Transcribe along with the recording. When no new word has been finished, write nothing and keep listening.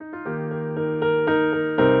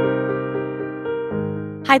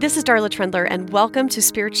Hi, this is Darla Trendler, and welcome to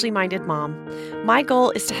Spiritually Minded Mom. My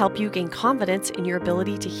goal is to help you gain confidence in your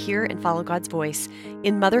ability to hear and follow God's voice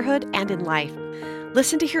in motherhood and in life.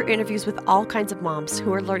 Listen to hear interviews with all kinds of moms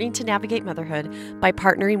who are learning to navigate motherhood by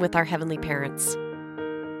partnering with our Heavenly Parents.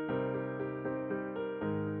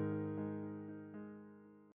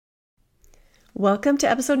 Welcome to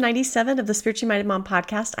episode 97 of the Spiritually Minded Mom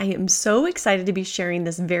podcast. I am so excited to be sharing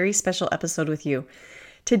this very special episode with you.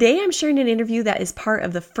 Today, I'm sharing an interview that is part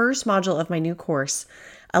of the first module of my new course,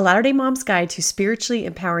 A Latter-day Mom's Guide to Spiritually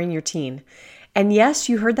Empowering Your Teen. And yes,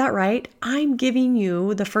 you heard that right. I'm giving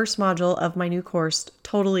you the first module of my new course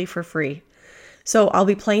totally for free. So I'll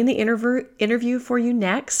be playing the interview for you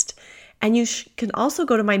next. And you can also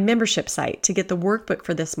go to my membership site to get the workbook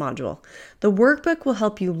for this module. The workbook will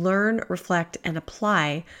help you learn, reflect, and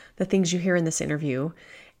apply the things you hear in this interview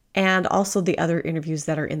and also the other interviews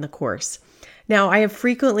that are in the course. Now, I have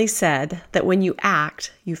frequently said that when you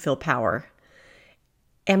act, you feel power.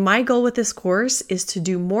 And my goal with this course is to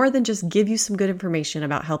do more than just give you some good information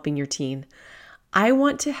about helping your teen. I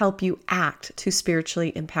want to help you act to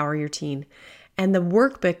spiritually empower your teen. And the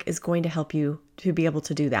workbook is going to help you to be able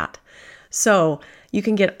to do that. So you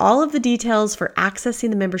can get all of the details for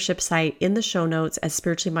accessing the membership site in the show notes at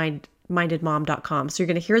spirituallymindedmom.com. So you're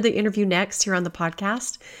going to hear the interview next here on the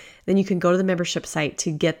podcast. Then you can go to the membership site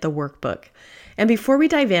to get the workbook. And before we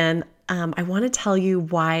dive in, I want to tell you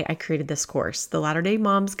why I created this course, The Latter-day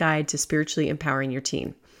Mom's Guide to Spiritually Empowering Your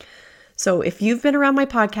Teen. So if you've been around my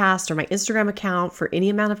podcast or my Instagram account for any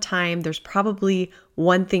amount of time, there's probably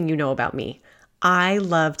one thing you know about me. I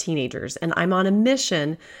love teenagers, and I'm on a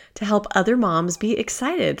mission to help other moms be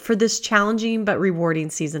excited for this challenging but rewarding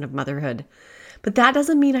season of motherhood. But that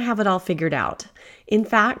doesn't mean I have it all figured out. In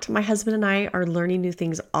fact, my husband and I are learning new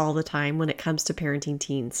things all the time when it comes to parenting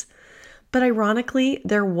teens. But ironically,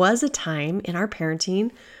 there was a time in our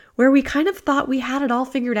parenting where we kind of thought we had it all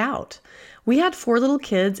figured out. We had 4 little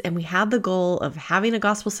kids, and we had the goal of having a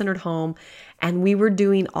gospel-centered home, and we were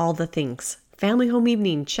doing all the things. Family home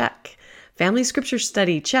evening, check. Family scripture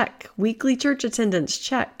study, check. Weekly church attendance,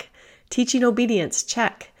 check. Teaching obedience,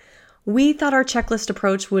 check. We thought our checklist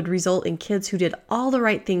approach would result in kids who did all the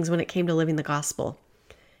right things when it came to living the gospel.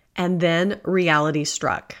 And then reality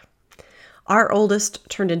struck. Our oldest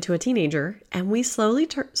turned into a teenager, and we slowly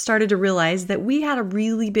started to realize that we had a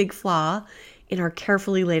really big flaw in our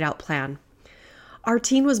carefully laid out plan. Our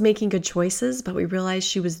teen was making good choices, but we realized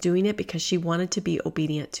she was doing it because she wanted to be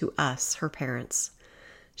obedient to us, her parents.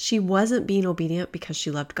 She wasn't being obedient because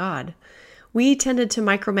she loved God. We tended to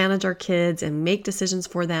micromanage our kids and make decisions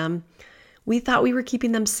for them. We thought we were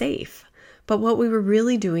keeping them safe, but what we were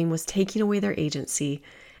really doing was taking away their agency,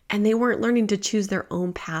 and they weren't learning to choose their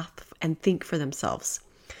own path and think for themselves.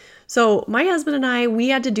 So my husband and I, we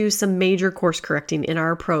had to do some major course correcting in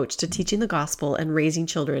our approach to teaching the gospel and raising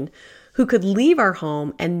children who could leave our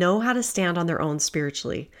home and know how to stand on their own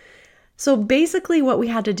spiritually. So basically what we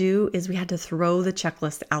had to do is we had to throw the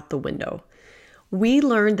checklist out the window. We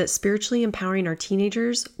learned that spiritually empowering our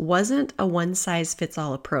teenagers wasn't a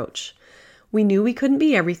one-size-fits-all approach. We knew we couldn't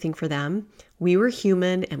be everything for them. We were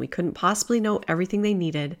human and we couldn't possibly know everything they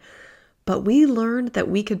needed. But we learned that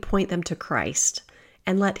we could point them to Christ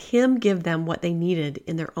and let Him give them what they needed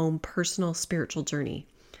in their own personal spiritual journey.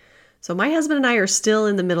 So my husband and I are still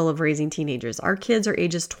in the middle of raising teenagers. Our kids are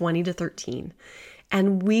ages 20 to 13,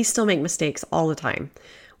 and we still make mistakes all the time.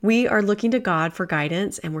 We are looking to God for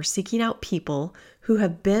guidance, and we're seeking out people who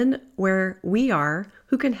have been where we are,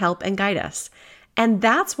 who can help and guide us. And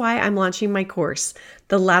that's why I'm launching my course,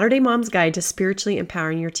 The Latter-day Mom's Guide to Spiritually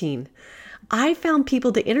Empowering Your Teen. I found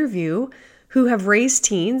people to interview who have raised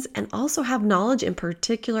teens and also have knowledge in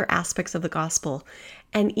particular aspects of the gospel.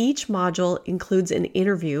 And each module includes an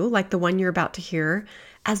interview like the one you're about to hear,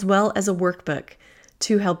 as well as a workbook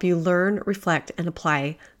to help you learn, reflect, and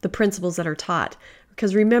apply the principles that are taught.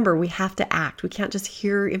 Because remember, we have to act. We can't just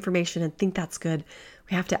hear information and think that's good.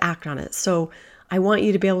 We have to act on it. So I want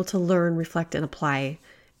you to be able to learn, reflect, and apply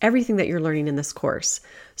everything that you're learning in this course.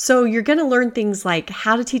 So you're going to learn things like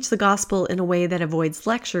how to teach the gospel in a way that avoids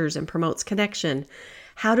lectures and promotes connection,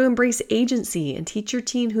 how to embrace agency and teach your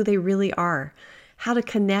teen who they really are, how to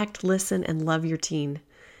connect, listen, and love your teen,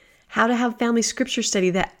 how to have family scripture study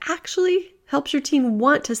that actually helps your teen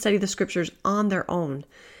want to study the scriptures on their own,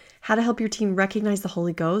 how to help your teen recognize the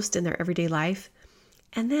Holy Ghost in their everyday life,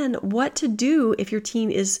 and then what to do if your teen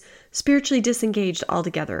is spiritually disengaged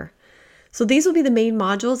altogether. So these will be the main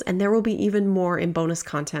modules, and there will be even more in bonus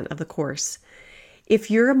content of the course. If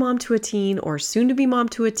you're a mom to a teen or soon to be mom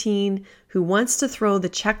to a teen who wants to throw the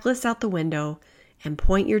checklist out the window and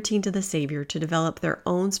point your teen to the Savior to develop their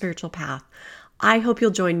own spiritual path, I hope you'll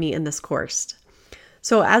join me in this course.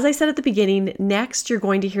 So as I said at the beginning, next you're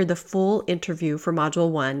going to hear the full interview for Module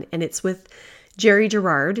 1, and it's with Jerry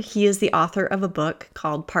Gerard. He is the author of a book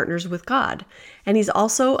called Partners with God, and he's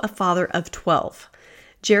also a father of 12.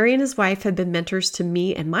 Jerry and his wife have been mentors to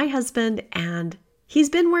me and my husband, and he's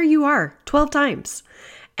been where you are 12 times.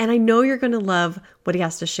 And I know you're going to love what he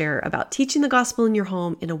has to share about teaching the gospel in your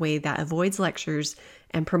home in a way that avoids lectures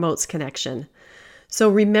and promotes connection. So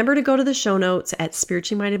remember to go to the show notes at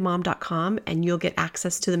spirituallymindedmom.com and you'll get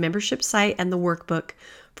access to the membership site and the workbook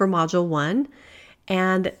for Module 1.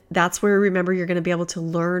 And that's where, remember, you're going to be able to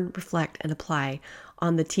learn, reflect, and apply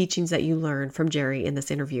on the teachings that you learn from Jerry in this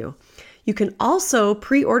interview. You can also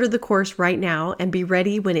pre-order the course right now and be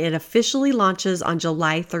ready when it officially launches on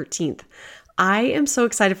July 13th. I am so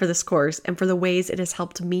excited for this course and for the ways it has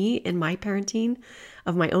helped me in my parenting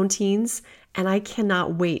of my own teens, and I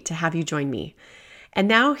cannot wait to have you join me. And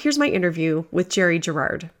now here's my interview with Jerry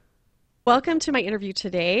Gerard. Welcome to my interview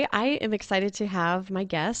today. I am excited to have my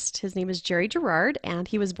guest. His name is Jerry Gerard, and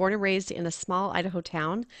he was born and raised in a small Idaho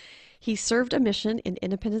town. He served a mission in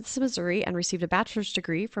Independence, Missouri, and received a bachelor's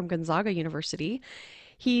degree from Gonzaga University.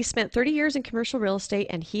 He spent 30 years in commercial real estate,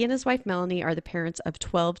 and he and his wife Melanie are the parents of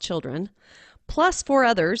 12 children, plus 4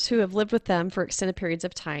 others who have lived with them for extended periods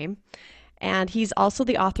of time. And he's also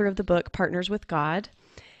the author of the book Partners with God.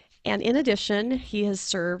 And in addition, he has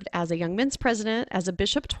served as a young men's president, as a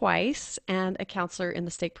bishop twice, and a counselor in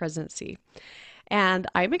the stake presidency. And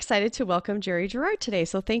I'm excited to welcome Jerry Gerard today.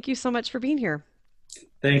 So thank you so much for being here.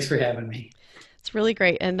 Thanks for having me. It's really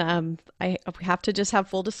great. And I have to just have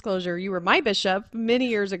full disclosure. You were my bishop many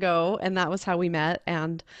years ago, and that was how we met.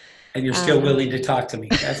 And you're still willing to talk to me.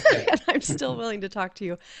 That's great. And I'm still willing to talk to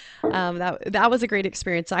you. That was a great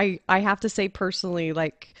experience. I have to say personally,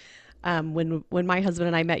 like, when my husband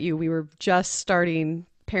and I met you, we were just starting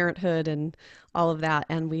parenthood and all of that,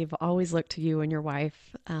 and we've always looked to you and your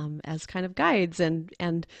wife as kind of guides.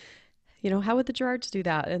 And you know, how would the Gerards do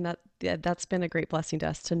that? And that's been a great blessing to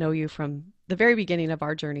us to know you from the very beginning of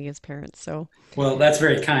our journey as parents. So, well, that's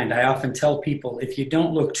very kind. I often tell people, if you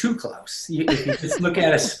don't look too close, if you just look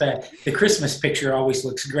at us, the Christmas picture always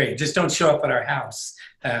looks great. Just don't show up at our house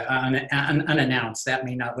unannounced. That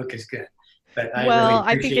may not look as good. But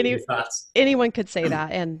I think your thoughts. Anyone could say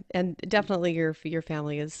that, and definitely your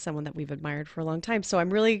family is someone that we've admired for a long time. So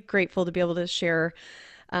I'm really grateful to be able to share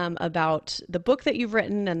about the book that you've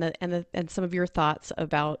written and some of your thoughts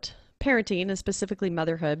about parenting and specifically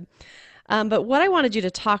motherhood. But what I wanted you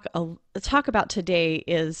to talk about today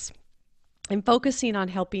is I'm focusing on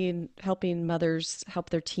helping mothers help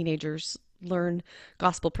their teenagers learn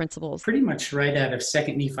gospel principles. Pretty much right out of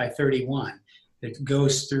 2 Nephi 31. That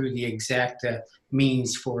goes through the exact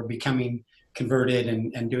means for becoming converted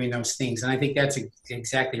and doing those things. And I think that's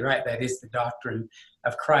exactly right. That is the doctrine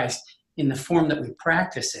of Christ in the form that we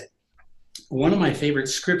practice it. One of my favorite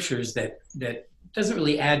scriptures that doesn't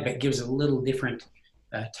really add but gives a little different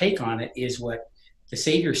take on it is what the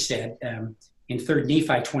Savior said in 3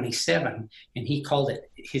 Nephi 27, and he called it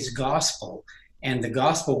his gospel. And the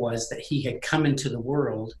gospel was that he had come into the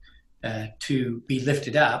world to be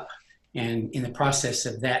lifted up, and in the process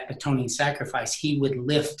of that atoning sacrifice, he would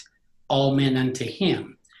lift all men unto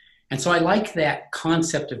him. And so I like that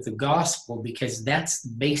concept of the gospel because that's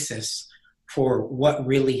the basis for what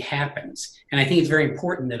really happens. And I think it's very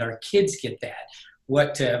important that our kids get that.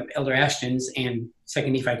 What Elder Ashton's and 2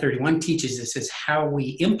 Nephi 31 teaches us is how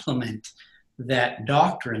we implement that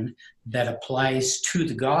doctrine that applies to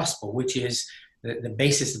the gospel, which is the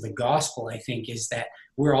basis of the gospel, I think, is that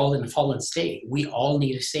we're all in a fallen state. We all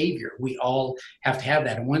need a savior. We all have to have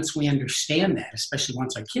that. And once we understand that, especially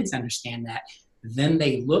once our kids understand that, then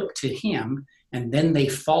they look to him and then they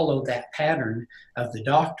follow that pattern of the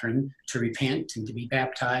doctrine to repent and to be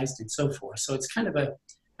baptized and so forth. So it's kind of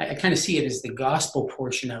I kind of see it as the gospel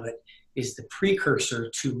portion of it is the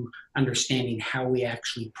precursor to understanding how we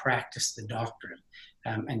actually practice the doctrine.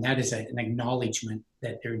 And that is an acknowledgement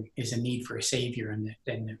that there is a need for a savior and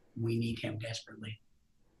that we need him desperately.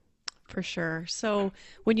 For sure. So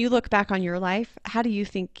when you look back on your life, how do you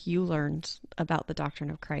think you learned about the doctrine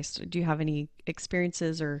of Christ? Do you have any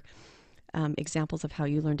experiences or examples of how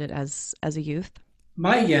you learned it as a youth?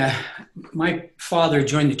 My father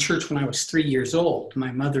joined the church when I was 3 years old.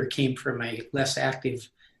 My mother came from a less active,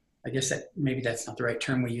 I guess maybe that's not the right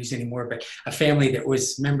term we use anymore, but a family that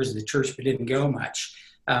was members of the church but didn't go much.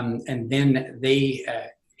 And then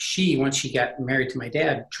she, once she got married to my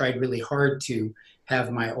dad, tried really hard to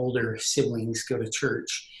have my older siblings go to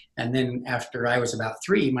church. And then after I was about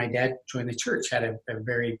 3, my dad joined the church, had a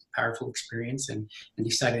very powerful experience, and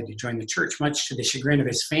decided to join the church, much to the chagrin of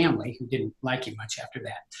his family, who didn't like him much after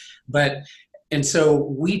that. And so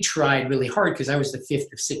we tried really hard, because I was the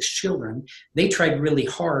 5th of 6 children. They tried really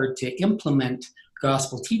hard to implement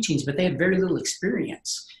gospel teachings, but they had very little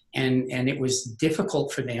experience. And it was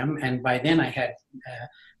difficult for them. And by then I had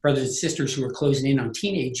brothers and sisters who were closing in on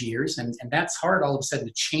teenage years, and that's hard all of a sudden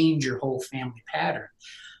to change your whole family pattern.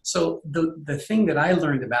 So the thing that I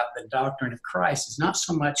learned about the doctrine of Christ is not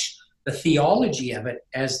so much the theology of it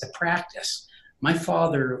as the practice. My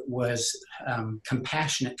father was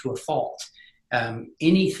compassionate to a fault.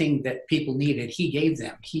 Anything that people needed, he gave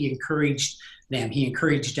them. He encouraged them. He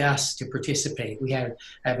encouraged us to participate. I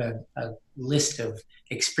have a list of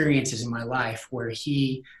experiences in my life where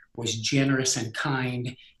he was generous and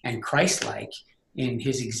kind and Christ-like in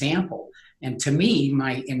his example. And to me,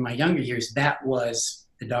 in my younger years, that was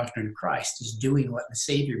the doctrine of Christ, is doing what the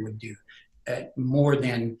Savior would do, more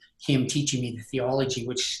than him teaching me the theology,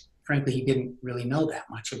 which frankly he didn't really know that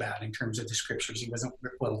much about in terms of the scriptures. He wasn't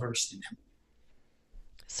well versed in them.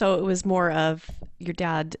 So it was more of your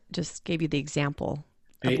dad just gave you the example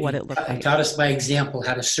of what it looked like. He taught us by example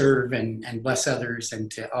how to serve and bless others,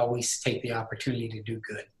 and to always take the opportunity to do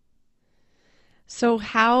good. So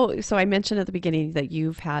I mentioned at the beginning that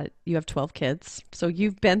you have 12 kids. So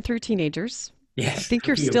you've been through teenagers. Yes. I think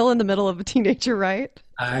you're still in the middle of a teenager, right?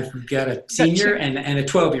 I've got a senior and a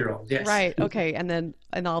 12-year-old. Yes. Right. Okay. And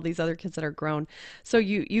all these other kids that are grown. So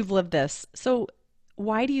you've lived this. So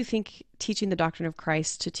why do you think teaching the doctrine of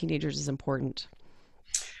Christ to teenagers is important?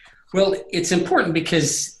 Well, it's important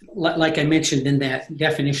because, like I mentioned in that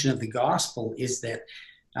definition of the gospel, is that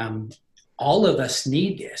all of us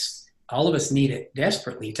need this. All of us need it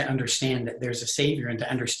desperately to understand that there's a Savior, and to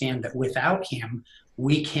understand that without him,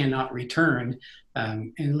 we cannot return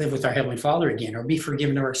and live with our Heavenly Father again, or be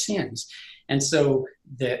forgiven of our sins. And so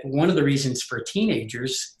one of the reasons for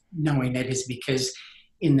teenagers knowing it is because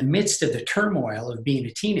in the midst of the turmoil of being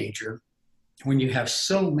a teenager, when you have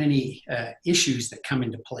so many issues that come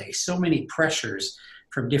into play, so many pressures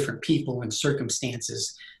from different people and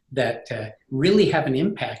circumstances that really have an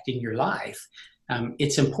impact in your life,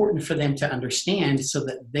 it's important for them to understand, so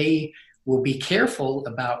that they will be careful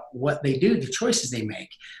about what they do, the choices they make.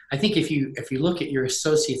 I think if you look at your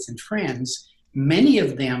associates and friends, many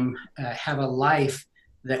of them have a life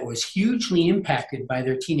that was hugely impacted by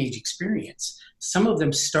their teenage experience. Some of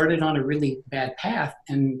them started on a really bad path,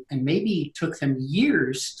 and maybe took them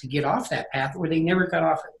years to get off that path, or they never got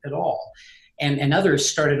off it at all. And others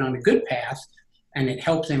started on a good path, and it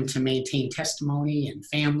helped them to maintain testimony and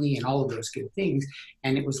family and all of those good things.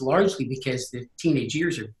 And it was largely because the teenage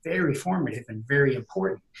years are very formative and very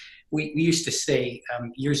important. We used to say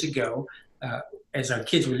years ago, as our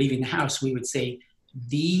kids were leaving the house, we would say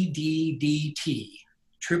DDDT,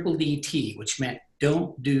 triple DT, which meant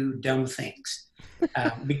don't do dumb things.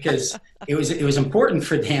 Because it was important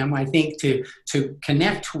for them, I think, to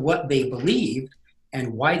connect what they believed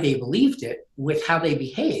and why they believed it with how they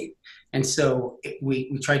behaved. And so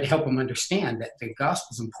we tried to help them understand that the gospel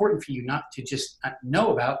is important for you, not to just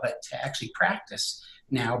know about, but to actually practice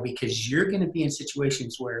now, because you're going to be in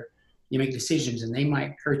situations where you make decisions and they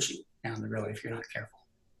might hurt you down the road if you're not careful.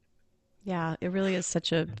 Yeah, it really is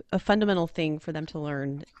such a fundamental thing for them to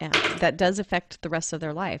learn, and that does affect the rest of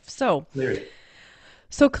their life. So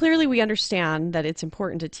clearly we understand that it's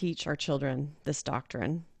important to teach our children this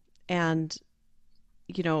doctrine. And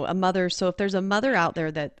so if there's a mother out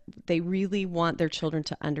there that they really want their children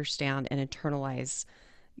to understand and internalize,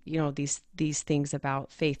 these things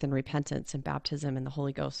about faith and repentance and baptism and the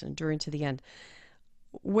Holy Ghost and enduring to the end,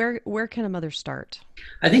 where can a mother start?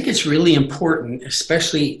 I think it's really important,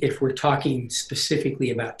 especially if we're talking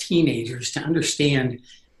specifically about teenagers, to understand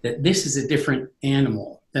that this is a different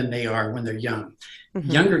animal than they are when they're young.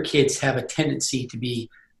 Mm-hmm. Younger kids have a tendency to be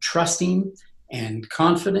trusting and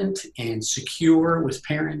confident and secure with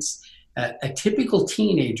parents. A typical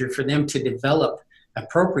teenager, for them to develop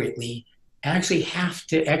appropriately, actually have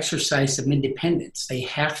to exercise some independence. They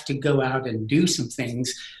have to go out and do some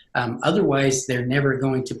things. Otherwise, they're never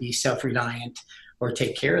going to be self-reliant or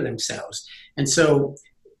take care of themselves. And so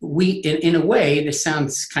in a way, this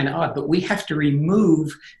sounds kind of odd, but we have to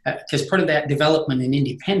remove, because part of that development and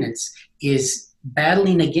independence is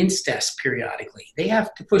battling against us periodically. They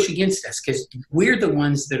have to push against us because we're the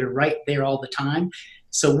ones that are right there all the time.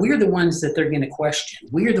 So we're the ones that they're going to question.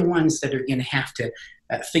 We're the ones that are going to have to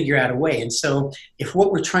figure out a way. And so if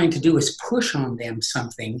what we're trying to do is push on them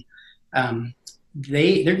something,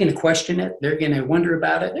 they're going to question it. They're going to wonder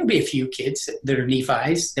about it. There'll be a few kids that are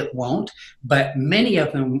Nephi's that won't, but many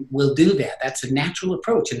of them will do that. That's a natural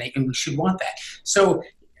approach, and we should want that. So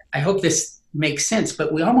I hope this makes sense,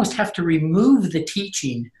 but we almost have to remove the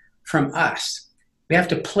teaching from us. We have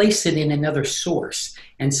to place it in another source.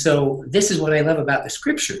 And so this is what I love about the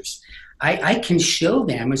scriptures. I can show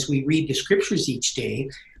them as we read the scriptures each day.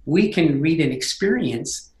 We can read an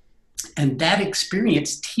experience, and that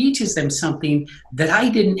experience teaches them something that I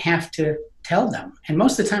didn't have to tell them. And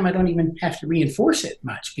most of the time I don't even have to reinforce it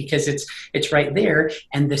much, because it's right there,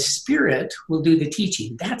 and the Spirit will do the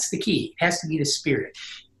teaching. That's the key. It has to be the Spirit.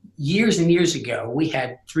 Years and years ago, we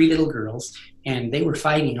had 3 little girls, and they were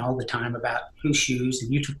fighting all the time about whose shoes,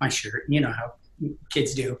 and you took my shirt, and you know how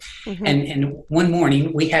kids do. Mm-hmm. And one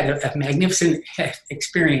morning we had a magnificent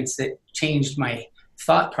experience that changed my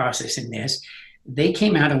thought process in this. They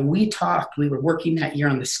came out and we talked. We were working that year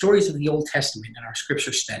on the stories of the Old Testament in our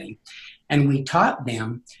scripture study. And we taught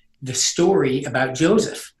them the story about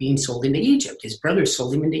Joseph being sold into Egypt. His brothers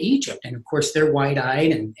sold him into Egypt. And of course, they're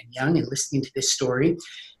wide-eyed and young and listening to this story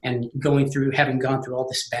and having gone through all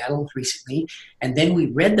this battle recently. And then we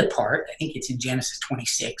read the part, I think it's in Genesis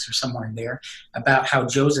 26 or somewhere in there, about how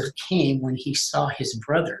Joseph came when he saw his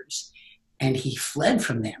brothers, and he fled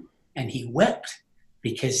from them and he wept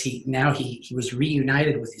because he was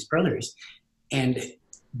reunited with his brothers. And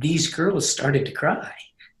these girls started to cry.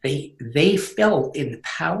 They felt in the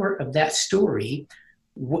power of that story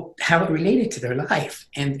how it related to their life.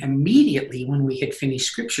 And immediately when we had finished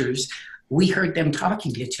scriptures, we heard them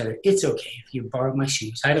talking to each other. It's okay if you borrow my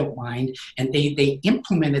shoes. I don't mind. And they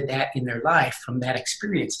implemented that in their life from that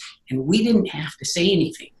experience. And we didn't have to say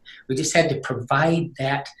anything. We just had to provide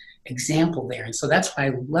that example there. And so that's why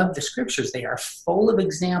I love the scriptures. They are full of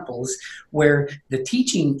examples where the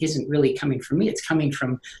teaching isn't really coming from me. It's coming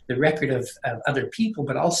from the record of other people,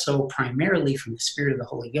 but also primarily from the Spirit of the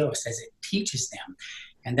Holy Ghost as it teaches them.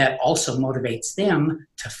 And that also motivates them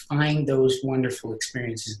to find those wonderful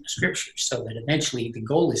experiences in the scriptures, so that eventually the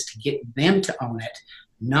goal is to get them to own it,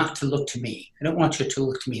 not to look to me. I don't want you to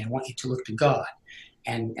look to me. I want you to look to God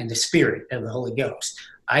and the Spirit of the Holy Ghost.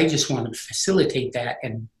 I just want to facilitate that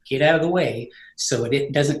and get out of the way so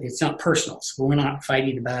it's not personal. So we're not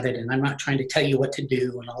fighting about it, and I'm not trying to tell you what to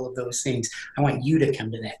do and all of those things. I want you to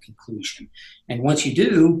come to that conclusion. And once you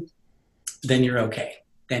do, then you're okay.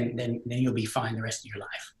 Then you'll be fine the rest of your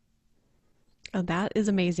life. Oh, that is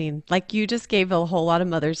amazing. Like, you just gave a whole lot of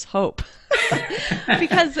mothers hope.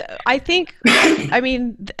 Because I think,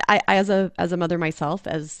 I as a mother myself,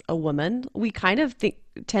 as a woman, we kind of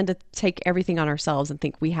tend to take everything on ourselves and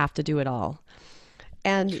think we have to do it all.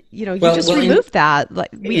 And, remove that.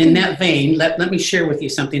 Like, that vein, let me share with you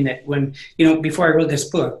something that before I wrote this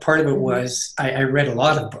book, part of it was I read a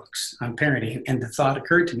lot of books on parenting, and the thought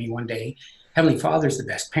occurred to me one day, Heavenly Father's the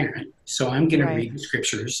best parent. So I'm going to read the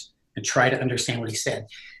scriptures and try to understand what he said.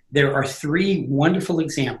 There are 3 wonderful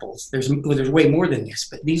examples. There's way more than this,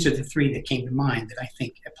 but these are the 3 that came to mind that I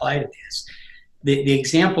think apply to this. The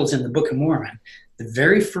examples in the Book of Mormon, the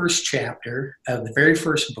very first chapter of the very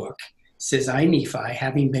first book says, I, Nephi,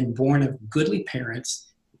 having been born of goodly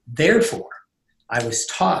parents, therefore I was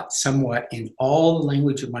taught somewhat in all the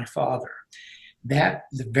language of my father. That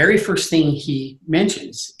the very first thing he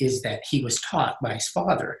mentions is that he was taught by his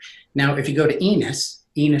father. Now, if you go to Enos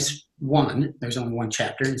 1, there's only one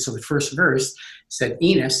chapter, and so the first verse said,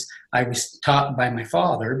 Enos, I was taught by my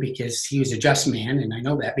father, because he was a just man, and I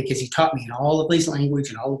know that because he taught me in all of his language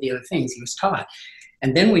and all of the other things he was taught.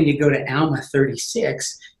 And then when you go to Alma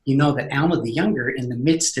 36, you know that Alma the Younger, in the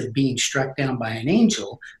midst of being struck down by an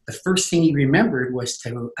angel, the first thing he remembered was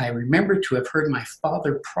I remember to have heard my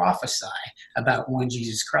father prophesy about one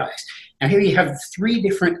Jesus Christ. Now here you have 3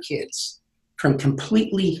 different kids from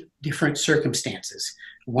completely different circumstances.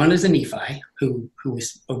 One is a Nephi, who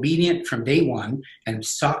was obedient from day one and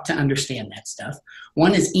sought to understand that stuff.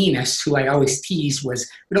 One is Enos, who I always tease we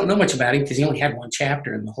don't know much about him because he only had 1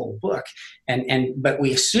 chapter in the whole book. But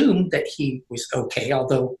we assume that he was okay,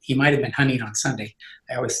 although he might have been hunting on Sunday.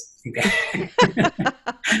 I always think that.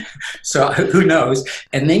 So who knows?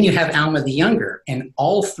 And then you have Alma the Younger, and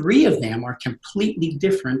all 3 of them are completely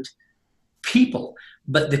different people.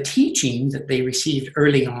 But the teaching that they received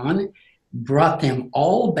early on brought them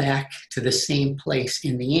all back to the same place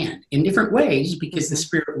in the end, in different ways, because the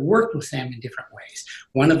Spirit worked with them in different ways.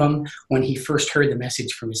 One of them, when he first heard the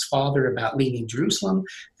message from his father about leaving Jerusalem.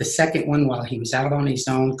 The second one, while he was out on his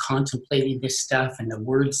own contemplating this stuff and the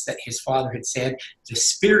words that his father had said, the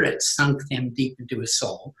Spirit sunk them deep into his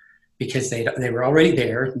soul, because they were already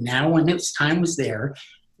there. Now when his time was there,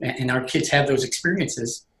 and our kids have those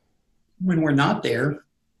experiences, when we're not there,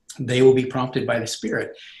 they will be prompted by the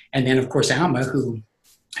Spirit. And then, of course, Alma, who,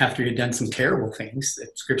 after he had done some terrible things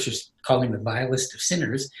that Scripture's calling the vilest of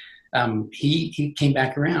sinners, he came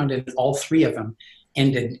back around, and all three of them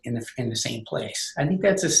ended in the same place. I think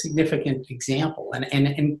that's a significant example,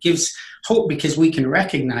 and gives hope, because we can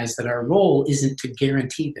recognize that our role isn't to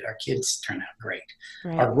guarantee that our kids turn out great.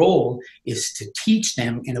 Right. Our role is to teach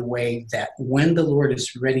them in a way that when the Lord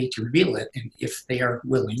is ready to reveal it, and if they are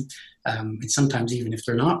willing, and sometimes even if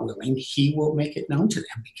they're not willing, he will make it known to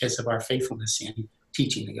them because of our faithfulness in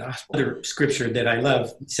teaching the gospel. Other scripture that I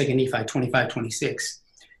love, 2 Nephi 25:26.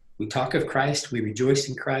 We talk of Christ, we rejoice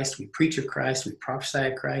in Christ, we preach of Christ, we prophesy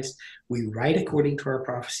of Christ, we write according to our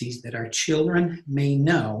prophecies, that our children may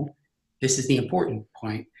know, this is the important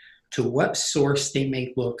point, to what source they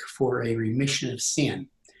may look for a remission of sin.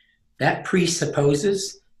 That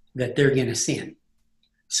presupposes that they're going to sin.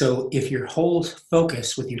 So if your whole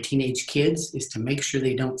focus with your teenage kids is to make sure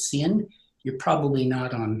they don't sin, you're probably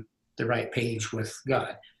not on the right page with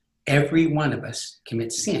God. Every one of us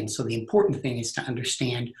commits sin. So the important thing is to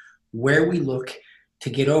understand where we look to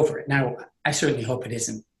get over it. Now, I certainly hope it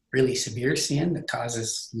isn't really severe sin that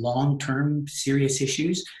causes long-term serious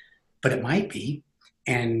issues, but it might be.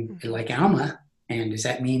 And like Alma, and does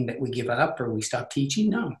that mean that we give up or we stop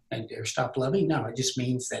teaching? No. Or stop loving? No. It just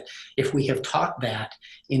means that if we have taught that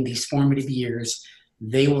in these formative years,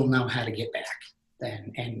 they will know how to get back.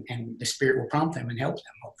 And the Spirit will prompt them and help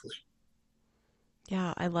them, hopefully.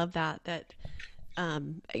 Yeah, I love that.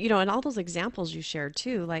 And all those examples you shared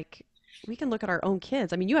too, like we can look at our own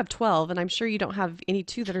kids. I mean, you have 12, and I'm sure you don't have any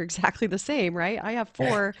two that are exactly the same, right? I have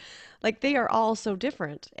 4. Like they are all so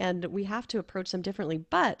different, and we have to approach them differently.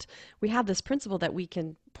 But we have this principle that we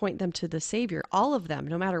can point them to the Savior, all of them,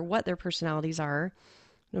 no matter what their personalities are,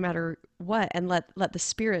 no matter what, and let the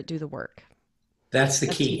Spirit do the work. That's the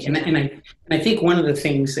key. And I think one of the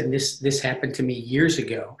things, and this happened to me years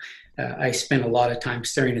ago, I spent a lot of time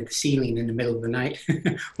staring at the ceiling in the middle of the night,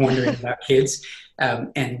 wondering about kids.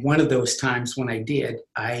 And one of those times when I did,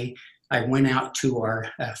 I went out to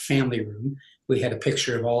our family room. We had a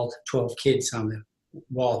picture of all 12 kids on the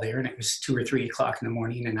wall there, and it was 2 or 3 o'clock in the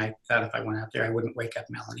morning. And I thought if I went out there, I wouldn't wake up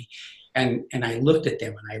Melanie. And I looked at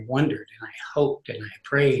them, and I wondered, and I hoped, and I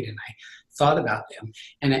prayed, and I thought about them.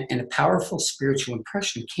 And a powerful spiritual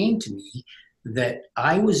impression came to me that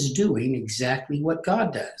I was doing exactly what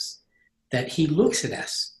God does. That he looks at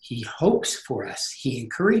us, he hopes for us, he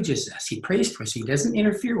encourages us, he prays for us, he doesn't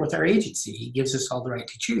interfere with our agency, he gives us all the right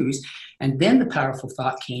to choose. And then the powerful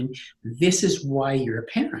thought came, this is why you're a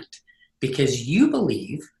parent. Because you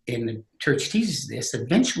believe, and the church teaches this,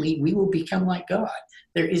 eventually we will become like God.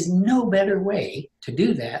 There is no better way to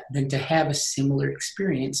do that than to have a similar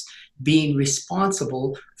experience being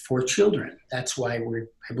responsible for children. That's why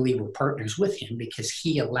I believe we're partners with him, because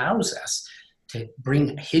he allows us to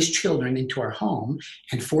bring his children into our home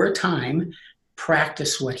and for a time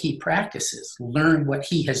practice what he practices, learn what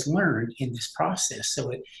he has learned in this process.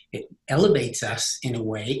 So it elevates us in a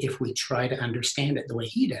way, if we try to understand it the way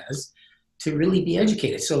he does, to really be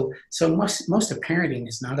educated. So most of parenting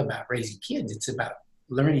is not about raising kids. It's about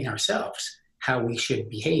learning ourselves how we should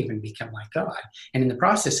behave and become like God. And in the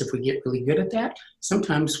process, if we get really good at that,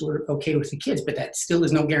 sometimes we're okay with the kids, but that still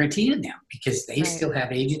is no guarantee to them, because they still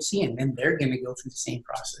have agency, and then they're going to go through the same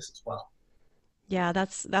process as well. Yeah,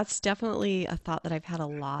 that's definitely a thought that I've had a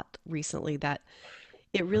lot recently, that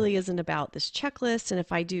it really isn't about this checklist, and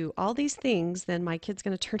if I do all these things, then my kid's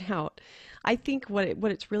going to turn out. I think what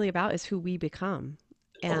it's really about is who we become,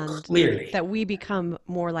 and that we become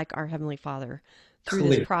more like our Heavenly Father through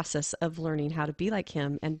this process of learning how to be like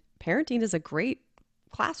him. And parenting is a great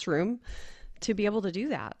classroom to be able to do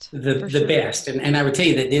that. The best. And I would tell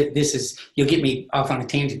you that this is, you'll get me off on a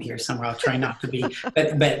tangent here somewhere. I'll try not to be,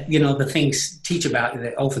 but the things teach about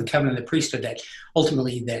the oath and covenant of the priesthood, that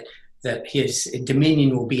ultimately that his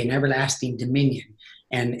dominion will be an everlasting dominion,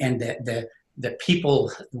 and that the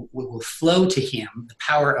people will flow to him, the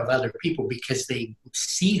power of other people, because they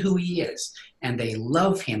see who he is and they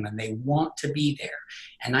love him and they want to be there.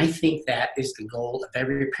 And I think that is the goal of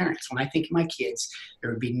every parent. So when I think of my kids,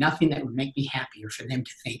 there would be nothing that would make me happier for them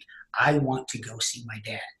to think, I want to go see my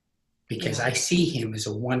dad, because I see him as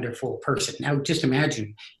a wonderful person. Now, just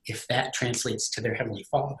imagine if that translates to their Heavenly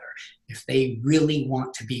Father, if they really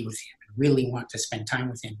want to be with him, really want to spend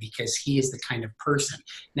time with him, because he is the kind of person.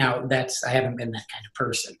 Now, I haven't been that kind of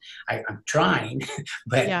person. I'm trying,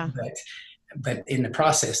 but in the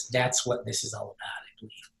process, that's what this is all about, I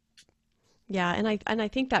believe. Yeah, and I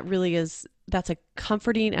think that really is that's a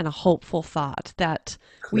comforting and a hopeful thought that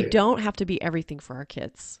we Clear, don't have to be everything for our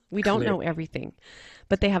kids. We don't clear. know everything,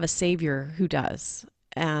 but they have a savior who does,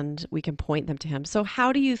 and we can point them to him. So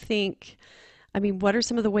how do you think, I mean, what are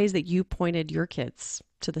some of the ways that you pointed your kids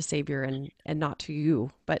to the savior and not to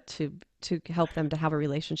you, but to help them to have a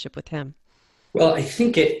relationship with him? Well, I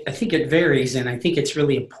think it varies, and I think it's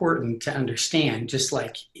really important to understand, just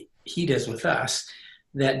like he does with us,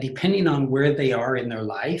 that depending on where they are in their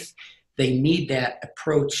life, they need that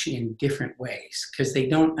approach in different ways because they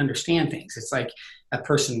don't understand things. It's like a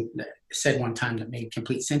person said one time that made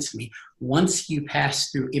complete sense to me. Once you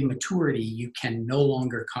pass through immaturity, you can no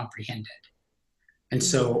longer comprehend it. And Mm,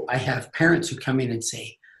 so I have parents who come in and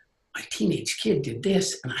say, my teenage kid did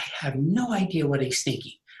this, and I have no idea what he's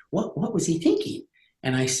thinking. What was he thinking?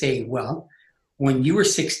 And I say, well, when you were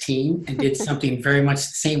 16 and did something very much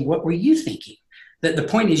the same, what were you thinking? The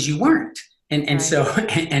point is you weren't. And right. so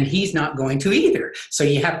and he's not going to either. So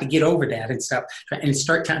you have to get over that and stuff and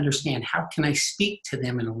start to understand, how can I speak to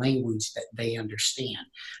them in a language that they understand?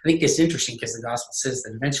 I think it's interesting because the gospel says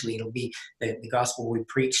that eventually it'll be the gospel we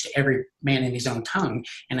preach to every man in his own tongue.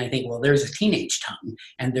 And I think, well, there's a teenage tongue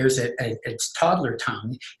and there's a toddler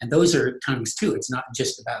tongue, and those are tongues too. It's not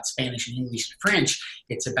just about Spanish and English and French.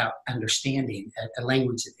 It's about understanding a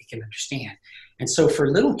language that they can understand. And so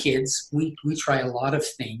for little kids, we try a lot of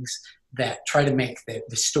things that try to make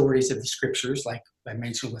the stories of the scriptures, like I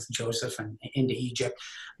mentioned with Joseph and into Egypt,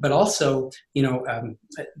 but also,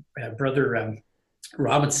 Brother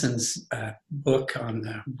Robinson's book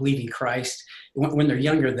on believing Christ. When they're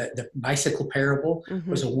younger, the bicycle parable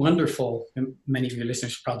Mm-hmm. was a wonderful, many of your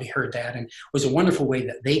listeners probably heard that, and was a wonderful way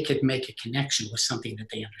that they could make a connection with something that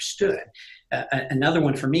they understood. Another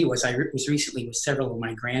one for me was I was recently with several of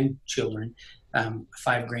my grandchildren,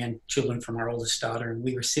 5 grandchildren from our oldest daughter, and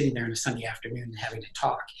we were sitting there on a Sunday afternoon having a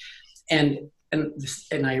talk. And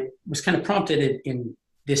and I was kind of prompted in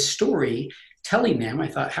this story, telling them, I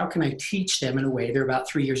thought, how can I teach them in a way, they're about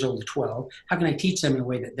 3 years old to 12, how can I teach them in a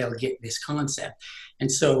way that they'll get this concept?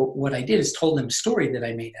 And so what I did is told them a story that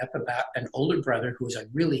I made up about an older brother who was a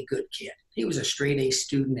really good kid. He was a straight A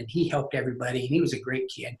student and he helped everybody and he was a great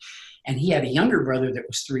kid. And he had a younger brother that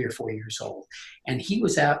was 3 or 4 years old. And he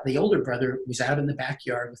was out, the older brother was out in the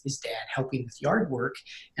backyard with his dad helping with yard work.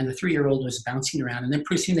 And the 3-year-old was bouncing around. And then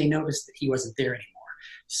pretty soon they noticed that he wasn't there anymore.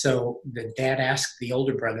 So the dad asked the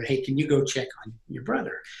older brother, hey, can you go check on your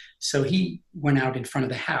brother? So he went out in front of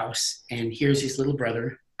the house, and here's his little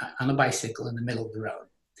brother on a bicycle in the middle of the road.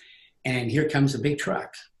 And here comes a big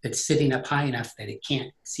truck that's sitting up high enough that it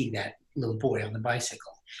can't see that little boy on the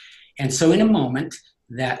bicycle. And so in a moment,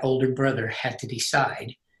 that older brother had to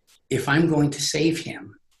decide, if I'm going to save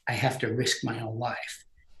him, I have to risk my own life.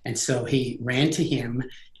 And so he ran to him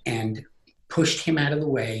and pushed him out of the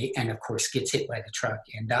way, and of course gets hit by the truck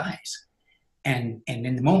and dies. And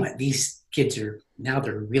in the moment, these kids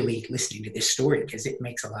they're really listening to this story because it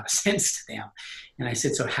makes a lot of sense to them. And I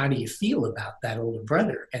said, so how do you feel about that older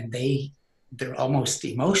brother? And they're almost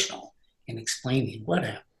emotional in explaining what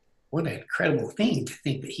an incredible thing to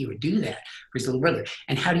think that he would do that for his little brother.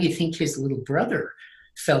 And how do you think his little brother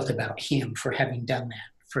felt about him for having done that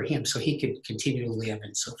for him so he could continue to live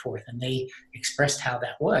and so forth? And they expressed how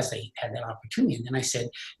that was. They had that opportunity. And then I said,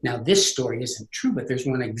 now this story isn't true, but there's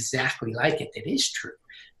one exactly like it that is true.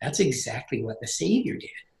 That's exactly what the Savior did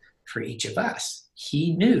for each of us.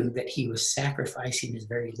 He knew that he was sacrificing his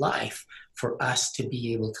very life for us to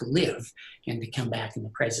be able to live and to come back in the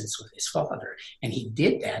presence with his Father. And he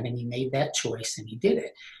did that, and he made that choice, and he did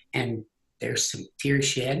it. And there's some tears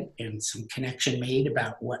shed and some connection made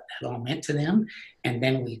about what that all meant to them. And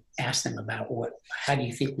then we asked them about how do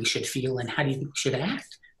you think we should feel and how do you think we should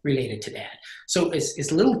act related to that? So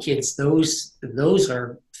as little kids, those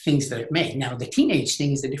are things that it may. Now the teenage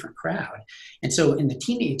thing is a different crowd. And so in the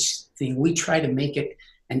teenage thing, we try to make it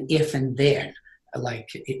an if and then, like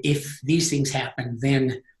if these things happen,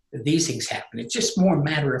 then these things happen. It's just more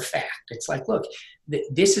matter of fact. It's like, look,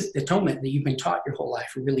 this is the atonement that you've been taught your whole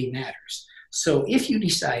life really matters. So if you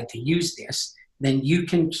decide to use this, then you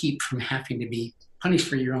can keep from having to be punished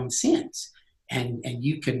for your own sins. And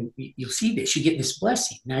you'll see this, you get this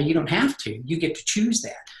blessing. Now you don't have to, you get to choose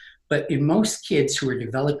that. But in most kids who are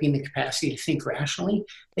developing the capacity to think rationally,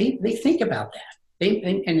 they think about that.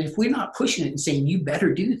 And if we're not pushing it and saying, you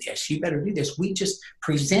better do this, we just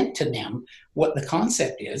present to them what the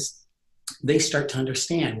concept is. They start to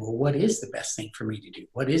understand, well, what is the best thing for me to do?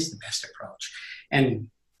 What is the best approach? And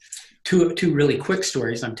two really quick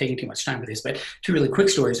stories. I'm taking too much time with this, but two really quick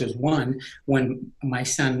stories was one, when my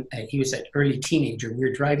son, he was an early teenager, we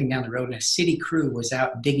were driving down the road and a city crew was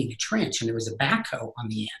out digging a trench and there was a backhoe on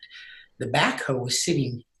the end. the backhoe was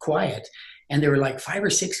sitting quiet, and there were like 5 or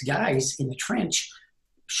 6 guys in the trench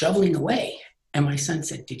shoveling away. And my son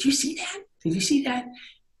said, "Did you see that? Did you see that?"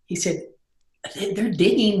 He said, "They're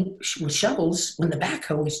digging with shovels when the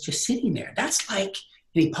backhoe is just sitting there. That's like,"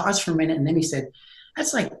 and he paused for a minute, and then he said,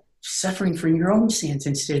 "That's like suffering from your own sins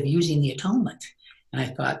instead of using the atonement." And I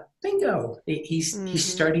thought, bingo, he's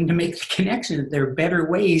starting to make the connection that there are better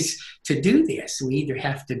ways to do this. We either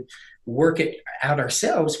have to work it out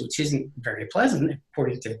ourselves, which isn't very pleasant,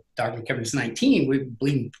 according to Doctrine and Covenants 19, we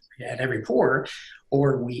bleed at every pore,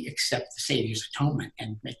 or we accept the Savior's atonement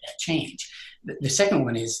and make that change. The second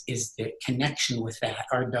one is the connection with that.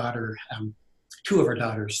 Our daughter, 2 of our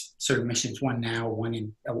daughters served missions, one now, one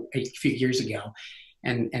in a few years ago.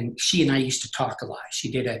 And she and I used to talk a lot. She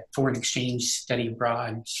did a foreign exchange study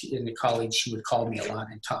abroad. In the college, she would call me a lot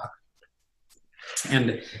and talk.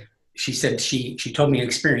 And she said she told me an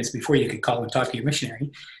experience before you could call and talk to your missionary.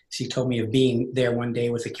 She told me of being there one day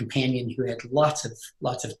with a companion who had lots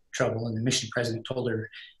of trouble, and the mission president told her,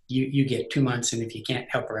 "You get 2 months, and if you can't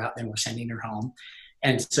help her out, then we're sending her home."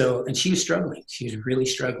 And she was struggling. She was really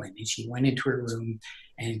struggling, and she went into her room,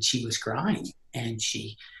 and she was crying, and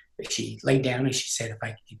she laid down and she said, "If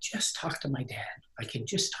I could just talk to my dad, if I could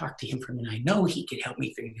just talk to him for a minute, I know he could help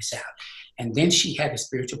me figure this out." And then she had a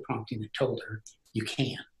spiritual prompting that told her, "You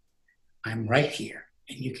can. I'm right here,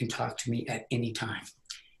 and you can talk to me at any time."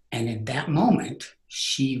 And in that moment,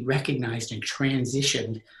 she recognized and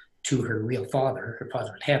transitioned to her real father, her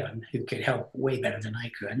Father in heaven, who could help way better than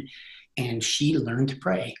I could. And she learned to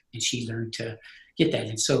pray, and she learned to get that.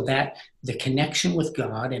 And so that the connection with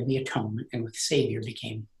God and the atonement and with the Savior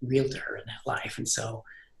became real to her in that life. And so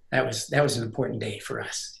that was an important day for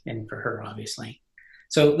us and for her, obviously.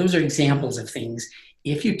 So those are examples of things.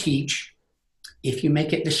 If you teach, if you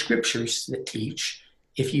make it the scriptures that teach,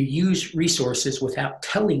 if you use resources without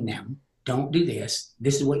telling them, "Don't do this,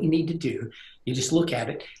 this is what you need to do," you just look at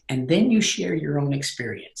it, and then you share your own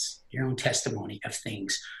experience, your own testimony of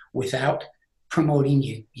things without promoting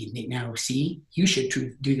you. Now, see, you should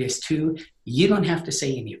do this too. You don't have to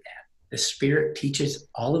say any of that. The Spirit teaches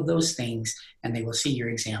all of those things, and they will see your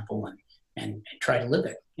example and try to live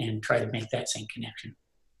it and try to make that same connection.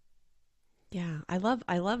 Yeah, I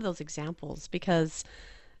love those examples because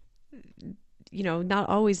not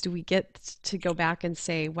always do we get to go back and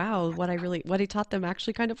say, wow, what I taught them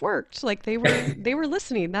actually kind of worked. Like they were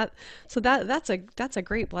listening. That's a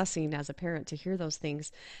great blessing as a parent to hear those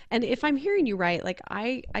things. And if I'm hearing you right, like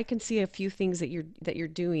I can see a few things that you're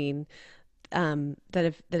doing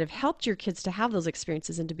that have helped your kids to have those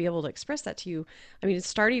experiences and to be able to express that to you. I mean, it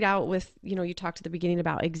started out with, you talked at the beginning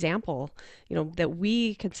about example, that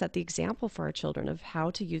we can set the example for our children of how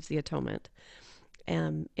to use the atonement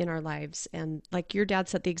in our lives. And like your dad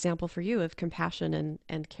set the example for you of compassion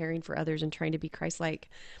and caring for others and trying to be Christ-like,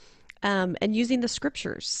 and using the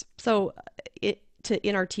scriptures. So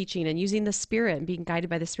in our teaching and using the Spirit and being guided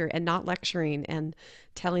by the Spirit and not lecturing and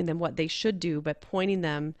telling them what they should do, but pointing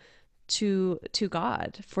them to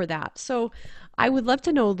God for that. So I would love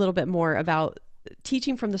to know a little bit more about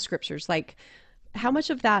teaching from the scriptures. Like, how much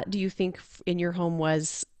of that do you think in your home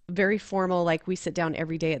was very formal, like we sit down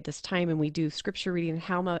every day at this time and we do scripture reading?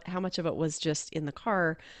 How much of it was just in the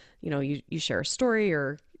car, you share a story,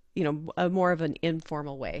 or a more of an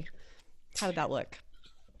informal way? How did that look?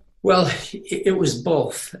 Well, it was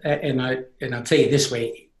both, and I'll tell you this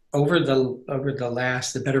way: over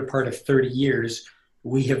the better part of 30 years,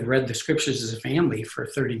 we have read the scriptures as a family for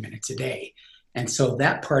 30 minutes a day, and so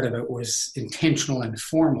that part of it was intentional and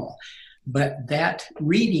formal. But that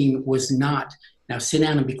reading was not, now sit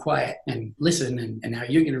down and be quiet and listen, and now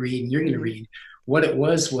you're going to read and you're going to read. What it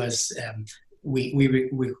was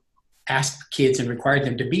we asked kids and required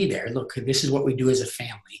them to be there. Look, this is what we do as a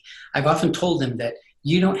family. I've often told them that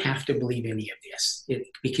you don't have to believe any of this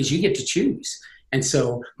because you get to choose. And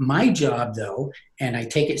so my job, though, and I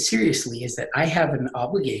take it seriously, is that I have an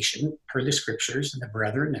obligation per the scriptures and the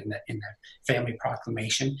brethren and in the family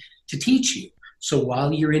proclamation to teach you. So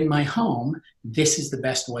while you're in my home, this is the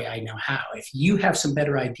best way I know how. If you have some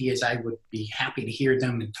better ideas, I would be happy to hear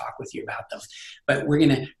them and talk with you about them. But we're going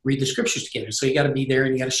to read the scriptures together. So you got to be there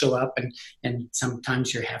and you got to show up, and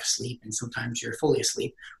sometimes you're half asleep and sometimes you're fully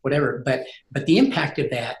asleep, whatever. But the impact of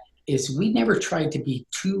that is we never tried to be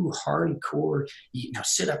too hardcore,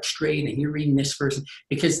 sit up straight and you're reading this verse,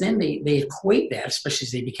 because then they equate that, especially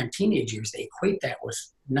as they become teenagers, they equate that with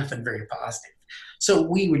nothing very positive. So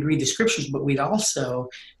we would read the scriptures, but we'd also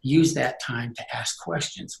use that time to ask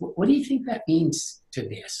questions. What do you think that means to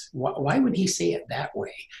this? Why would he say it that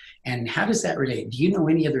way? And how does that relate? Do you know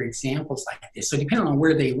any other examples like this? So depending on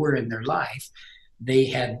where they were in their life, they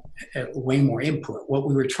had way more input. What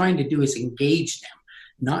we were trying to do is engage them,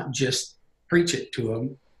 not just preach it to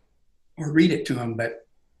them or read it to them, but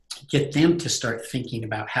get them to start thinking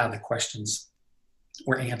about how the questions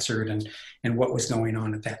were answered and what was going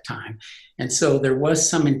on at that time. And so there was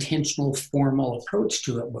some intentional formal approach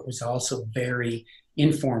to it, but was also very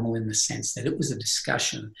informal in the sense that it was a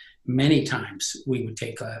discussion. Many times we would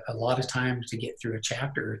take a lot of time to get through a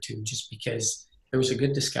chapter or two just because there was a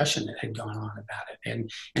good discussion that had gone on about it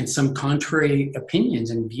and some contrary opinions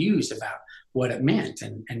and views about what it meant.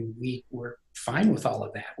 And we were fine with all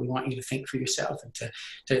of that. We want you to think for yourself.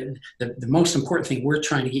 And the most important thing we're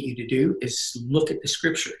trying to get you to do is look at the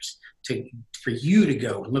scriptures, for you to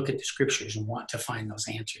go and look at the scriptures and want to find those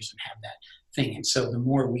answers and have that thing. And so the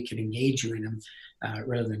more we can engage you in them,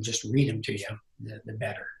 rather than just read them to you, the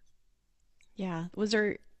better. Yeah. Was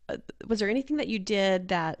there anything that you did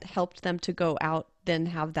that helped them to go out then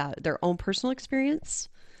have their own personal experience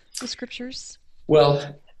with scriptures?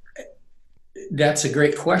 Well, that's a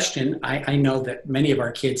great question. I know that many of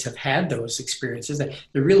our kids have had those experiences.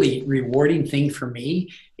 The really rewarding thing for me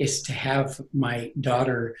is to have my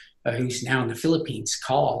daughter, who's now in the Philippines,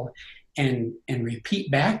 call and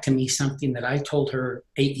repeat back to me something that I told her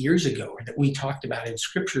 8 years ago, or that we talked about in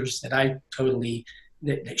scriptures that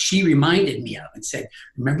she reminded me of and said,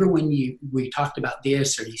 remember when we talked about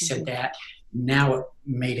this, or you said that? Now it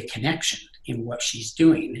made a connection in what she's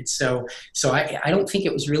doing. And so I don't think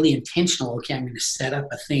it was really intentional. Okay, I'm going to set up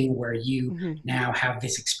a thing where you now have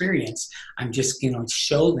this experience. I'm just going to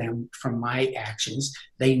show them from my actions.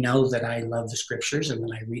 They know that I love the scriptures and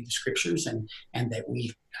that I read the scriptures and that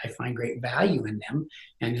I find great value in them.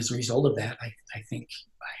 And as a result of that, I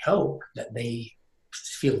hope that they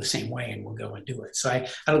feel the same way and will go and do it. So I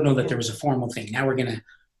don't know that there was a formal thing. Now we're going to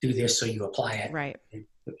do this, so you apply it. Right. It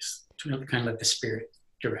was kind of let the Spirit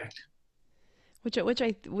direct. Which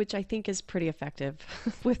I think is pretty effective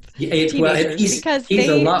with teenagers, because he's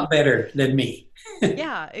a lot better than me.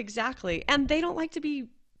 Yeah, exactly. And they don't like to be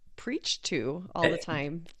preached to all the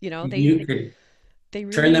time. They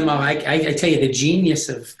really turn them off. I tell you, the genius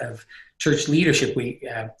of church leadership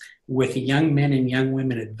with young men and young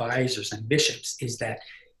women advisors and bishops is that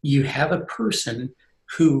you have a person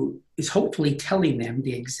who is hopefully telling them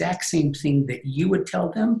the exact same thing that you would tell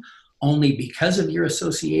them, only because of your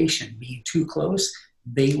association being too close,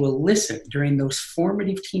 they will listen. During those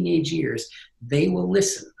formative teenage years, they will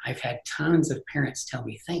listen. I've had tons of parents tell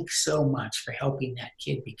me, thanks so much for helping that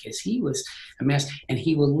kid because he was a mess. And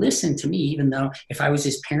he will listen to me, even though if I was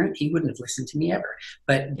his parent, he wouldn't have listened to me ever.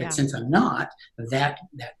 But since I'm not, that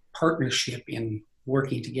partnership in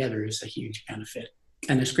working together is a huge benefit.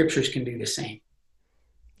 And the scriptures can do the same.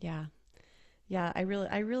 Yeah. Yeah, I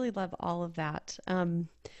really love all of that.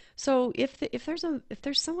 So if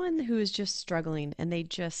there's someone who is just struggling and they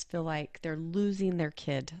just feel like they're losing their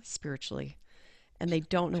kid spiritually and they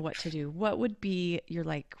don't know what to do, what would be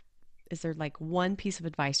is there one piece of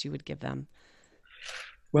advice you would give them?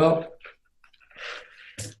 Well,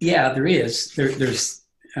 yeah, there is. There's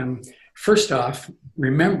first off,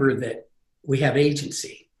 remember that we have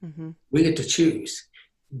agency. Mm-hmm. We get to choose.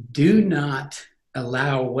 Do not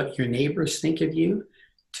allow what your neighbors think of you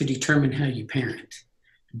to determine how you parent.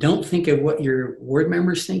 Don't think of what your ward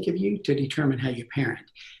members think of you to determine how you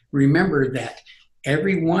parent. Remember that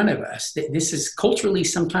every one of us, this is culturally,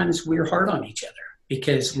 sometimes we're hard on each other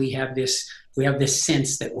because we have this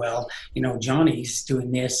sense that, well, Johnny's doing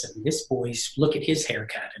this and this boy's, look at his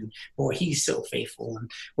haircut and boy, he's so faithful and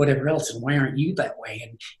whatever else. And why aren't you that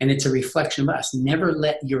way? And it's a reflection of us. Never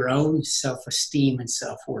let your own self-esteem and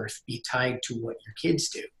self-worth be tied to what your kids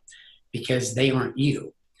do because they aren't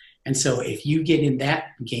you. And so if you get in that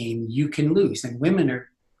game, you can lose. And women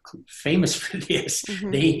are famous for this.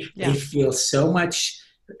 Mm-hmm. They feel so much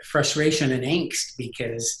frustration and angst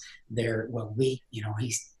because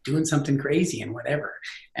he's doing something crazy and whatever.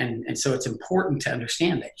 And so it's important to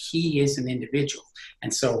understand that he is an individual.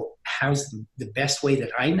 And so how's the best way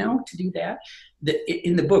that I know to do that?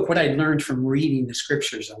 In the book, what I learned from reading the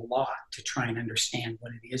scriptures a lot to try and understand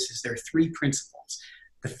what it is there are 3 principles.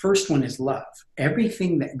 The first one is love.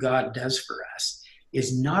 Everything that God does for us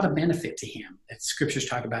is not a benefit to him. That scriptures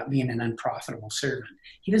talk about being an unprofitable servant.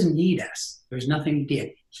 He doesn't need us. There's nothing he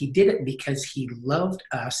did. He did it because he loved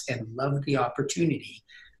us and loved the opportunity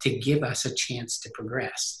to give us a chance to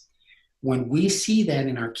progress. When we see that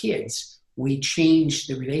in our kids, we change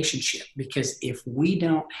the relationship because if we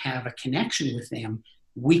don't have a connection with them,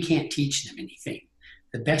 we can't teach them anything.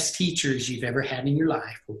 The best teachers you've ever had in your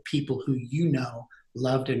life were people who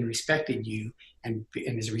loved and respected you, and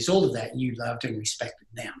as a result of that, you loved and respected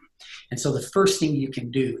them. And so the first thing you can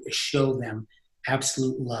do is show them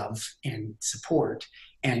absolute love and support.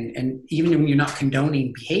 And even when you're not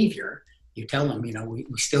condoning behavior, you tell them, we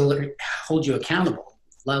still hold you accountable.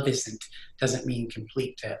 Love doesn't mean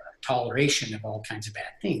complete toleration of all kinds of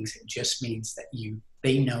bad things. It just means that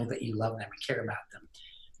they know that you love them and care about them.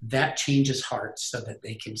 That changes hearts so that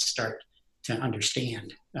they can start to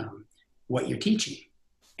understand what you're teaching.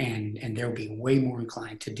 And they'll be way more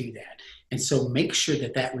inclined to do that. And so make sure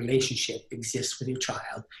that relationship exists with your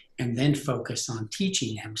child, and then focus on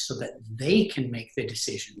teaching them so that they can make the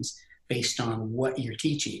decisions based on what you're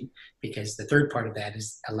teaching, because the third part of that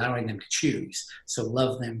is allowing them to choose. So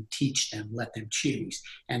love them, teach them, let them choose.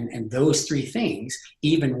 And those three things,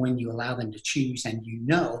 even when you allow them to choose and you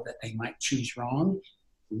know that they might choose wrong,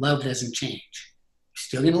 love doesn't change. You're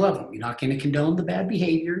still going to love them. You're not going to condone the bad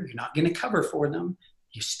behavior. You're not going to cover for them.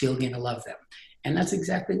 You're still going to love them. And that's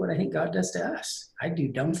exactly what I think God does to us. I do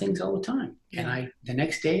dumb things all the time. And the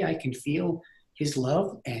next day I can feel his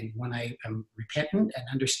love, and when I am repentant and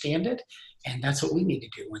understand it. And that's what we need to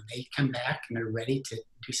do. When they come back and are ready to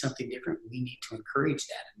do something different, we need to encourage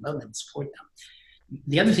that and love them and support them.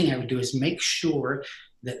 The other thing I would do is make sure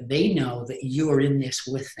that they know that you are in this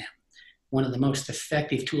with them. One of the most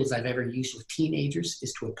effective tools I've ever used with teenagers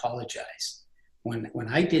is to apologize. When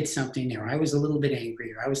I did something, or I was a little bit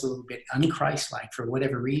angry, or I was a little bit unchristlike for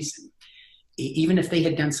whatever reason, even if they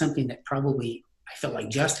had done something that probably I felt like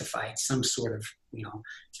justified some sort of,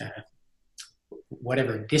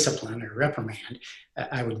 whatever discipline or reprimand,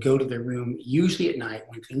 I would go to their room, usually at night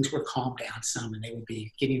when things were calmed down some, and they would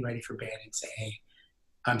be getting ready for bed, and say, "Hey,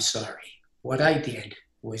 I'm sorry. What I did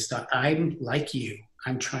was that I'm like you.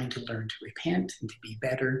 I'm trying to learn to repent and to be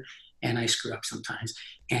better, and I screw up sometimes.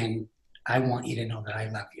 And I want you to know that I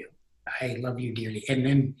love you. I love you dearly." And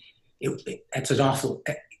then that's an awful,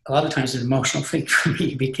 a lot of times an emotional thing for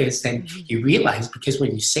me, because then you realize, because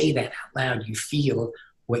when you say that out loud, you feel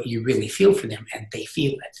what you really feel for them, and they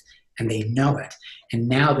feel it and they know it. And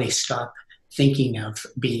now they stop thinking of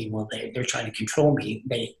being, well, they're trying to control me.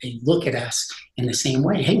 They look at us in the same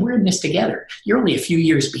way. Hey, we're in this together. You're only a few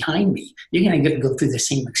years behind me. You're going to go through the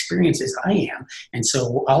same experiences I am. And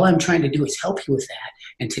so all I'm trying to do is help you with that.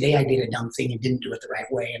 And today I did a dumb thing and didn't do it the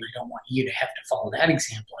right way. And I don't want you to have to follow that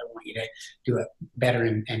example. I want you to do it better,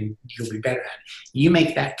 and you'll be better at it. You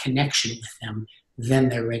make that connection with them, then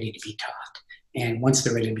they're ready to be taught. And once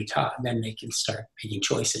they're ready to be taught, then they can start making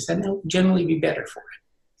choices, and they'll generally be better for it.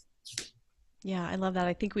 Yeah, I love that.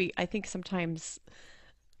 I think sometimes,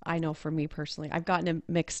 I know for me personally, I've gotten it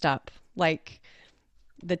mixed up. Like,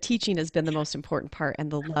 the teaching has been the most important part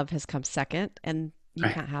and the love has come second, and you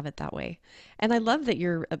Right. can't have it that way. And I love that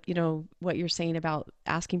you're, what you're saying about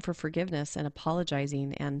asking for forgiveness and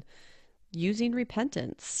apologizing and using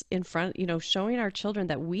repentance in front, showing our children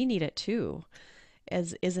that we need it too,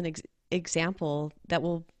 is an example that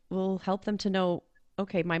will help them to know,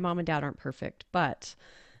 okay, my mom and dad aren't perfect, but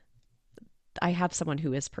I have someone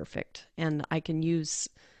who is perfect, and I can use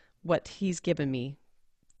what he's given me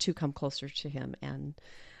to come closer to him. And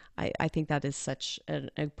I think that is such an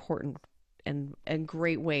important and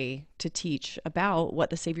great way to teach about what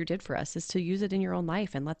the Savior did for us, is to use it in your own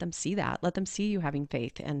life and let them see that. Let them see you having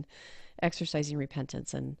faith and exercising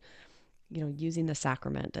repentance and, using the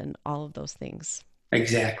sacrament and all of those things.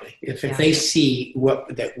 Exactly. If they see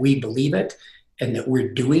that we believe it and that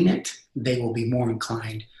we're doing it, they will be more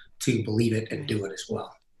inclined to believe it and do it as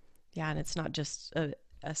well. Yeah, and it's not just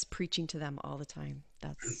us preaching to them all the time.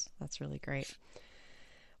 That's really great.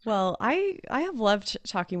 Well, I have loved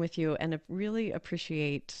talking with you, and really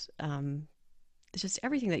appreciate just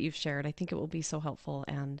everything that you've shared. I think it will be so helpful,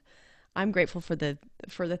 and I'm grateful for the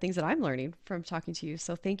things that I'm learning from talking to you.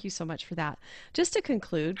 So thank you so much for that. Just to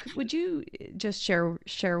conclude, would you just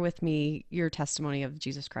share with me your testimony of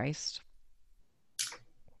Jesus Christ?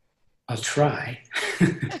 I'll try.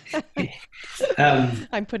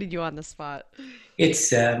 I'm putting you on the spot. It's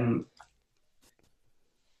the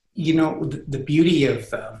beauty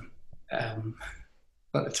of well,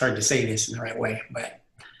 it's hard to say this in the right way, but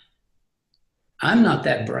I'm not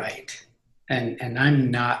that bright, and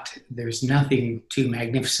I'm not. There's nothing too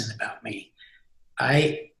magnificent about me.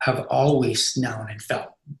 I have always known and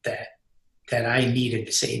felt that I needed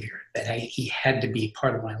a Savior, that he had to be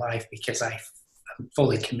part of my life, because I'm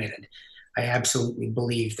fully committed. I absolutely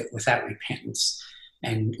believe that without repentance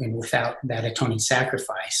and without that atoning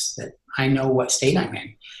sacrifice, that I know what state I'm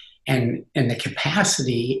in. And the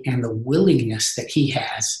capacity and the willingness that he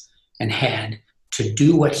has and had to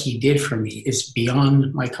do what he did for me is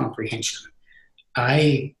beyond my comprehension.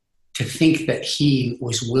 To think that he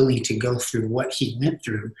was willing to go through what he went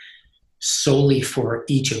through solely for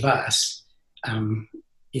each of us,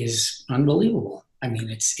 is unbelievable. I mean,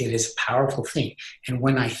 it is a powerful thing. And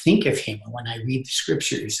when I think of him, when I read the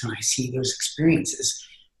scriptures and I see those experiences,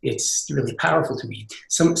 it's really powerful to me.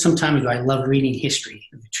 Some time ago, I loved reading history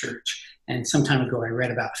of the church. And some time ago, I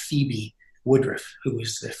read about Phoebe Woodruff, who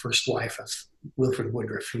was the first wife of Wilford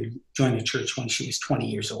Woodruff, who joined the church when she was 20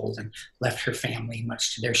 years old and left her family,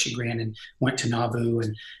 much to their chagrin, and went to Nauvoo,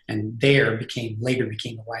 and there later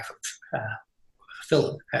became the wife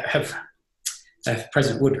of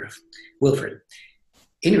President Woodruff, Wilford.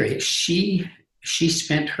 Anyway, she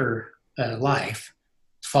spent her life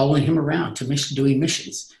following him around doing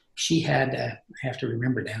missions. She had, I have to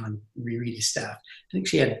remember now and reread his stuff. I think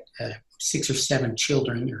she had 6 or 7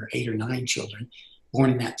 children, or 8 or 9 children,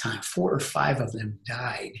 born in that time. 4 or 5 of them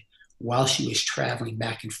died while she was traveling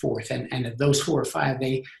back and forth. And of those 4 or 5,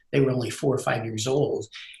 they were only 4 or 5 years old.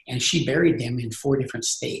 And she buried them in 4 different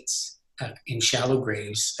states, in shallow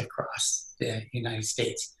graves across the United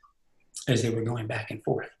States as they were going back and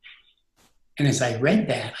forth. And as I read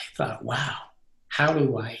that, I thought, wow, how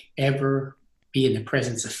do I ever be in the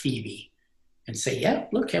presence of Phoebe and say, yeah,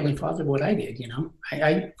 look, Heavenly Father, what I did,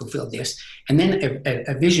 I fulfilled this. And then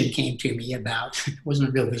a vision came to me about, it wasn't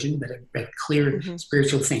a real vision, but a clear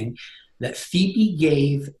spiritual thing, that Phoebe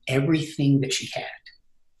gave everything that she had.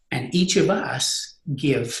 And each of us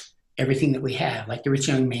give everything that we have. Like the rich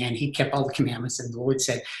young man, he kept all the commandments, and the Lord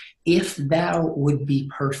said, if thou would be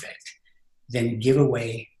perfect, then give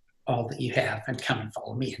away all that you have and come and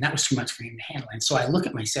follow me. And that was too much for him to handle. And so I look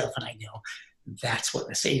at myself and I know that's what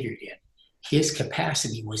the Savior did. His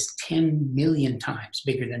capacity was 10 million times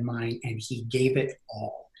bigger than mine, and he gave it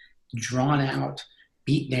all. Drawn out,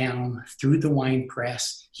 beat down, through the wine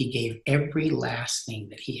press. He gave every last thing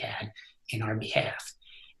that he had in our behalf.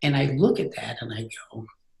 And I look at that and I go,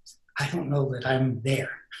 I don't know that I'm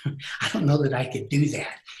there. I don't know that I could do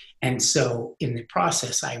that. And so in the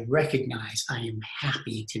process, I recognize I am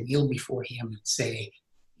happy to kneel before him and say,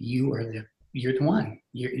 you're the one.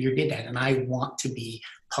 You did that. And I want to be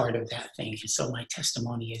part of that thing. And so my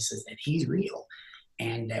testimony is that he's real.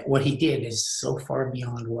 And that what he did is so far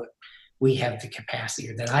beyond what we have the capacity,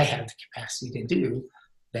 or that I have the capacity to do,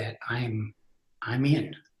 that I'm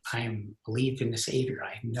in. I am believed in the Savior.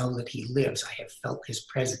 I know that he lives. I have felt his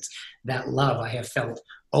presence. That love I have felt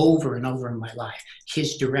over and over in my life.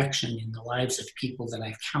 His direction in the lives of people that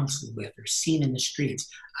I've counseled with or seen in the streets,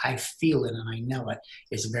 I feel it and I know it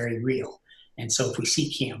is very real. And so if we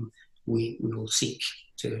seek him, we will seek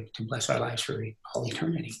to bless our lives for all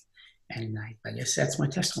eternity. And I guess that's my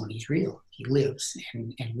testimony. He's real. He lives,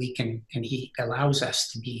 and we can, and he allows us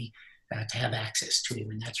to have access to him,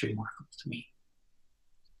 and that's remarkable to me.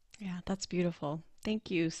 Yeah, that's beautiful.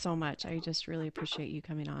 Thank you so much. I just really appreciate you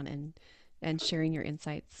coming on and sharing your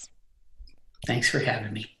insights. Thanks for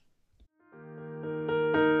having me.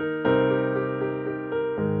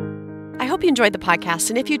 I hope you enjoyed the podcast,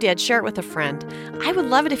 and if you did, share it with a friend. I would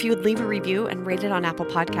love it if you would leave a review and rate it on Apple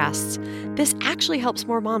Podcasts. This actually helps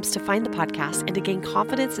more moms to find the podcast and to gain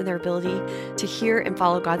confidence in their ability to hear and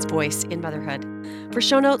follow God's voice in motherhood. For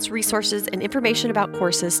show notes, resources, and information about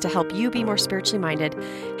courses to help you be more spiritually minded,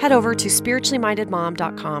 head over to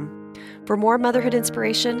spirituallymindedmom.com. For more motherhood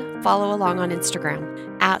inspiration, follow along on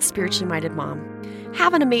Instagram @spirituallymindedmom.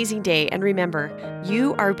 Have an amazing day, and remember,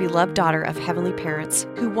 you are a beloved daughter of heavenly parents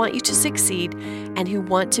who want you to succeed and who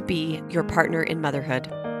want to be your partner in motherhood.